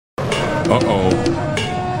Uh-oh.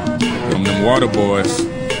 Them water boys.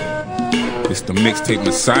 It's the mixtape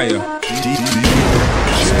Messiah.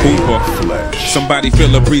 Cooper. Somebody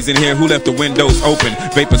feel a breeze in here. Who left the windows open?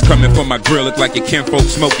 Vapors coming from my grill. Look like your kinfolk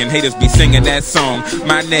smoking. Haters be singing that song.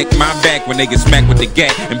 My neck, my back. When they get smacked with the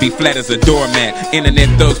gat and be flat as a doormat.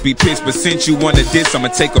 Internet thugs be pissed, but since you want a diss, I'ma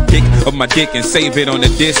take a pic of my dick and save it on the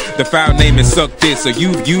disc. The file name is Suck This. So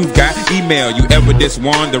you've got email. You ever this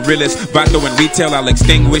one? The realest. Vato in retail. I'll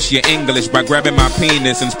extinguish your English by grabbing my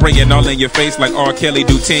penis and spraying all in your face like R. Kelly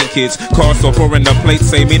do 10 kids. Cars so pouring the plate.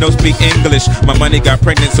 Say me no speak English. My money got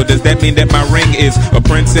pregnant. So does that mean that my ring is a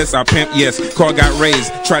princess? I pimp, yes. Car got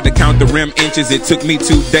raised. Tried to count the rim inches. It took me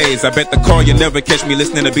 2 days. I bet the car you never catch me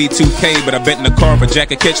listening to B2K. But I bet in the car if a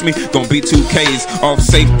jacket catch me, gon' be 2Ks. Off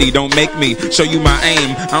safety, don't make me show you my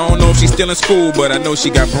aim. I don't know if she's still in school, but I know she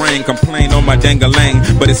got brain. Complain on my dang-a-lang,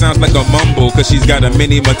 but it sounds like a mumble, cause she's got a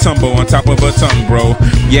mini matumbo on top of her tongue, bro.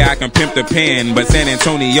 Yeah, I can pimp the pen, but San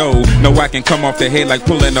Antonio know I can come off the head like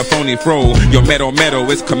pulling a phony fro. Yo, metal,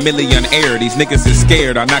 it's Chamillionaire. These niggas is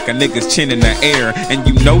scared. I knock a nigga's chin in the air. And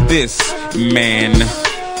you know this, man.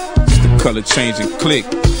 It's the color changing click.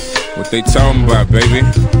 What they talking about, baby?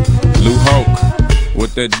 Lou Hulk.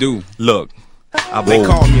 What that do? Look. They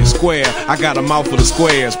call me a square, I got a mouth for the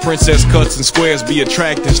squares. Princess cuts and squares be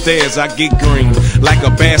attracting stares. I get green like a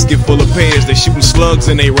basket full of pears. They shooting slugs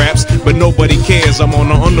in they raps, but nobody cares. I'm on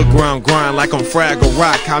the underground grind like I'm Fraggle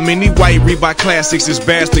Rock. How many white Reebok classics this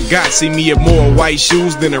bastard got? See me at more white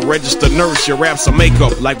shoes than a registered nurse. Your raps are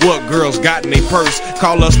makeup like what girls got in they purse.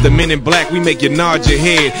 Call us the Men in Black, we make you nod your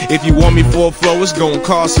head. If you want me for a flow, it's gonna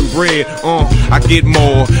cost some bread. I get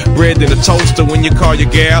more bread than a toaster when you call your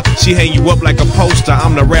gal. She hang you up like a poster.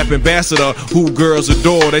 I'm the rap ambassador who girls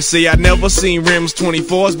adore. They say I never seen rims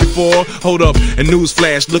 24s before. Hold up, and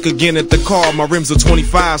newsflash, look again at the car. My rims are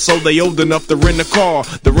 25, so they old enough to rent a car.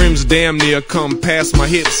 The rims damn near come past my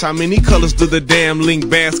hips. How many colors do the damn link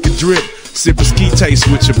basket drip? Sip a ski taste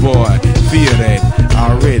with your boy. Feel that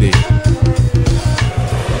already.